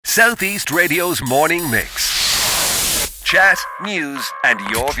Southeast Radio's morning mix. Chat, news and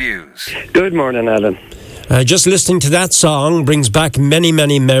your views. Good morning, Alan. Just listening to that song brings back many,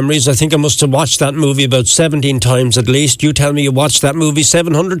 many memories. I think I must have watched that movie about 17 times at least. You tell me you watched that movie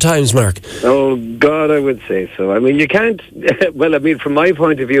 700 times, Mark. Oh, God, I would say so. I mean, you can't... Well, I mean, from my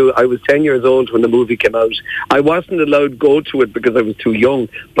point of view, I was 10 years old when the movie came out. I wasn't allowed to go to it because I was too young,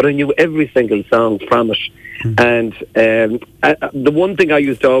 but I knew every single song from it. And the one thing I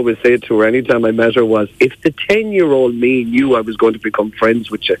used to always say to her anytime I met her was, if the 10-year-old me knew I was going to become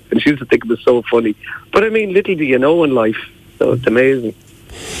friends with you, and she used to think it was so funny. But I mean, little do you know in life, so it's amazing.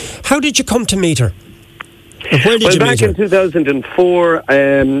 How did you come to meet her? Where did you meet her? Back in 2004,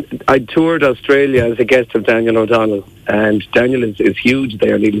 I toured Australia as a guest of Daniel O'Donnell, and Daniel is huge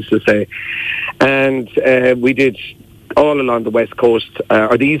there, needless to say. And we did all along the west coast,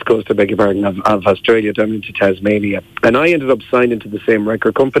 or the east coast, I beg your pardon, of Australia down into Tasmania. And I ended up signing to the same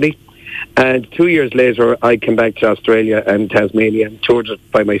record company. And 2 years later, I came back to Australia and Tasmania and toured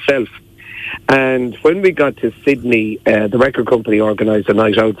it by myself. And when we got to Sydney, the record company organised a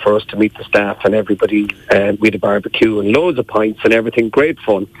night out for us to meet the staff and everybody. We had a barbecue and loads of pints and everything, great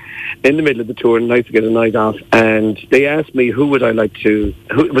fun. In the middle of the tour, nice to get a night off. And they asked me was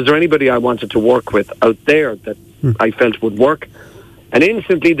there anybody I wanted to work with out there that I felt would work? And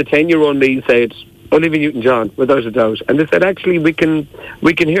instantly the 10-year-old me said, Olivia Newton-John, without a doubt. And they said, actually, we can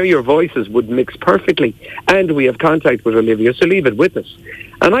hear your voices would mix perfectly. And we have contact with Olivia, so leave it with us.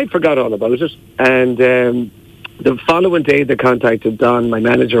 And I forgot all about it. And the following day, they contacted Don, my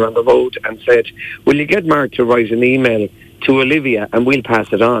manager on the road, and said, will you get Mark to write an email to Olivia and we'll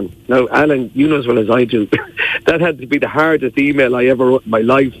pass it on? Now, Alan, you know as well as I do, that had to be the hardest email I ever wrote in my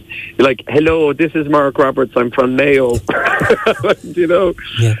life. Like, hello, this is Mark Roberts, I'm from Mayo. You know?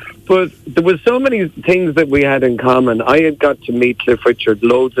 Yeah. But there was so many things that we had in common. I had got to meet Cliff Richard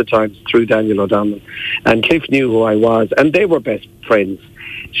loads of times through Daniel O'Donnell, and Cliff knew who I was, and they were best friends.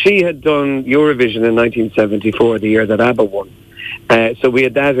 She had done Eurovision in 1974, the year that ABBA won. So we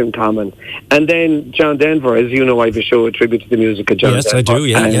had that in common. And then John Denver, as you know, I have a show, a tribute to the music of John Denver. Yes, I do,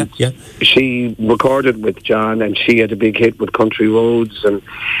 yeah. She recorded with John, and she had a big hit with Country Roads. And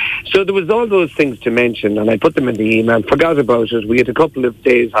so there was all those things to mention, and I put them in the email, forgot about it. We had a couple of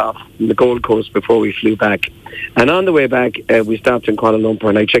days off in the Gold Coast before we flew back. And on the way back, we stopped in Kuala Lumpur,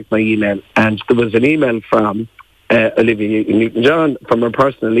 and I checked my email, and there was an email from Olivia Newton-John from her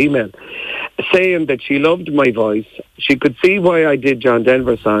personal email saying that she loved my voice. She could see why I did John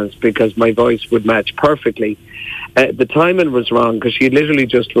Denver songs because my voice would match perfectly. The timing was wrong because she had literally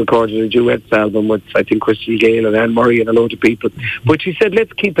just recorded a duets album with, I think, Crystal Gale and Anne Murray and a load of people. But she said,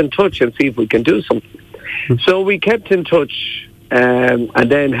 let's keep in touch and see if we can do something. So we kept in touch.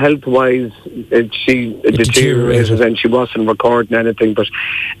 And then health-wise, she deteriorated and she wasn't recording anything. But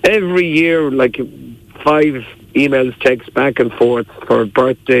every year, like 5 emails, texts back and forth for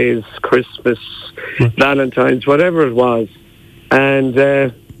birthdays, Christmas, Valentine's, whatever it was. And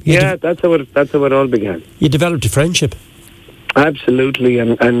that's how it all began. You developed a friendship. Absolutely,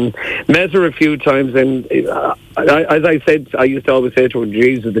 and met her a few times, and as I said, I used to always say to her,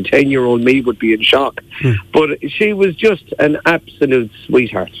 Jesus, the 10-year-old me would be in shock. But she was just an absolute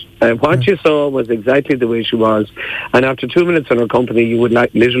sweetheart. What you saw was exactly the way she was, and after 2 minutes in her company, you would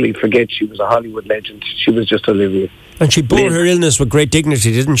literally forget she was a Hollywood legend. She was just Olivia. And she bore her illness with great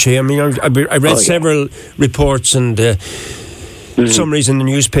dignity, didn't she? I mean, I read several reports and summaries in the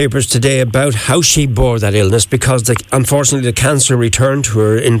newspapers today about how she bore that illness because, unfortunately, the cancer returned to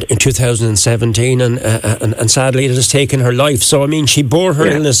her in 2017 and sadly it has taken her life. So, I mean, she bore her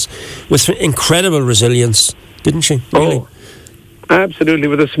illness with incredible resilience, didn't she? Really? Oh, absolutely,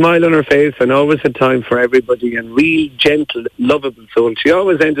 with a smile on her face and always had time for everybody and real gentle, lovable soul. She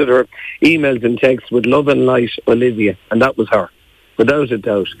always ended her emails and texts with love and light, Olivia, and that was her, without a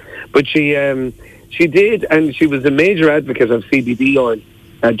doubt. But she did, and she was a major advocate of CBD oil.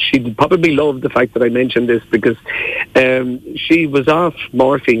 And she probably loved the fact that I mentioned this because she was off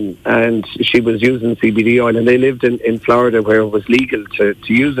morphine and she was using CBD oil, and they lived in Florida where it was legal to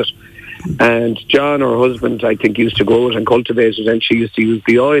use it. And John, her husband, I think, used to grow it and cultivate it, and she used to use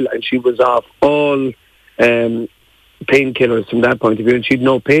the oil, and she was off all painkillers from that point of view, and she had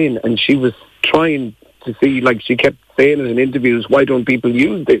no pain. And she was trying to see, like she kept saying it in interviews, why don't people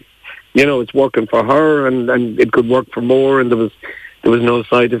use this? You know, it's working for her, and it could work for more, and there was no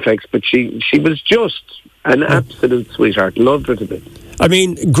side effects. But she was just an absolute sweetheart. Loved her to bits. I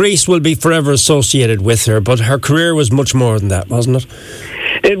mean, Grease will be forever associated with her, but her career was much more than that, wasn't it?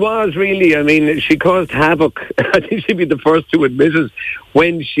 It was really, I mean, she caused havoc. I think she'd be the first to admit it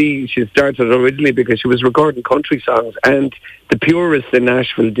when she started originally, because she was recording country songs and the purists in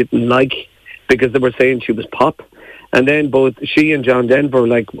Nashville didn't like, because they were saying she was pop. And then both she and John Denver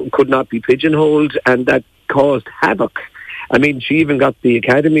could not be pigeonholed, and that caused havoc. I mean, she even got the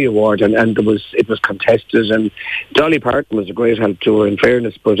Academy Award, and it was contested, and Dolly Parton was a great help to her, in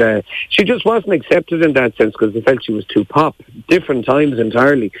fairness, but she just wasn't accepted in that sense because they felt she was too pop. Different times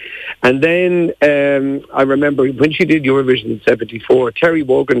entirely. And then I remember when she did Eurovision in 74, Terry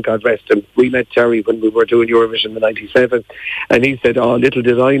Wogan, God rest him, we met Terry when we were doing Eurovision in 97, and he said, "Oh, little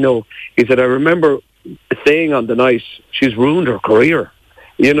did I know." He said, "I remember saying on the night, she's ruined her career,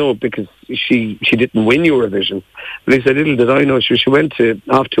 because she didn't win Eurovision." But he said, little did I know, she went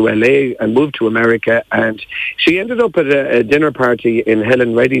off to LA and moved to America, and she ended up at a dinner party in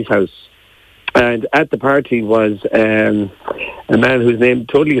Helen Reddy's house. And at the party was a man whose name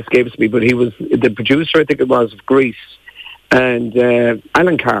totally escapes me, but he was the producer, I think it was, of Grease, and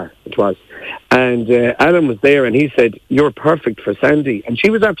Alan Carr it was. And Alan was there, and he said, "You're perfect for Sandy." And she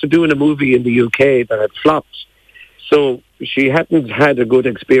was after doing a movie in the UK that had flopped. So she hadn't had a good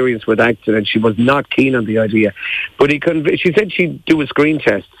experience with acting, and she was not keen on the idea. But she said she'd do a screen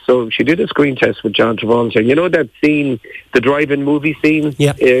test. So she did a screen test with John Travolta. You know that scene, the drive-in movie scene?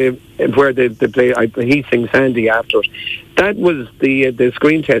 Yeah. Where they play, he sings Sandy after it. That was the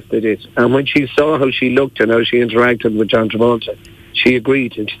screen test they did. And when she saw how she looked and how she interacted with John Travolta, she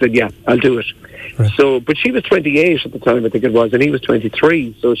agreed, and she said, "Yeah, I'll do it." Right. So, but she was 28 at the time, I think it was, and he was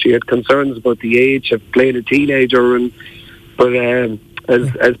 23. So she had concerns about the age of playing a teenager. But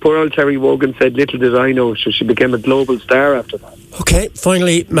as poor old Terry Wogan said, little did I know, so she became a global star after that. Okay,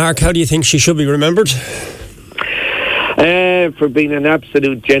 finally, Mark, how do you think she should be remembered? For being an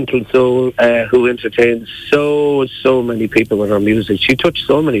absolute gentle soul who entertained so many people with her music. She touched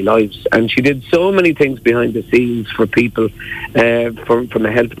so many lives, and she did so many things behind the scenes for people from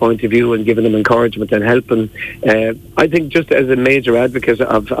a health point of view, and giving them encouragement and helping. I think just as a major advocate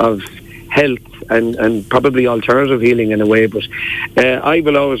of health and probably alternative healing in a way, but I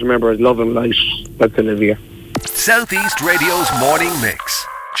will always remember as Love and Light. That's Olivia. Southeast Radio's morning mix.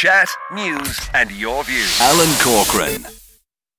 Chat, news and your views. Alan Corcoran.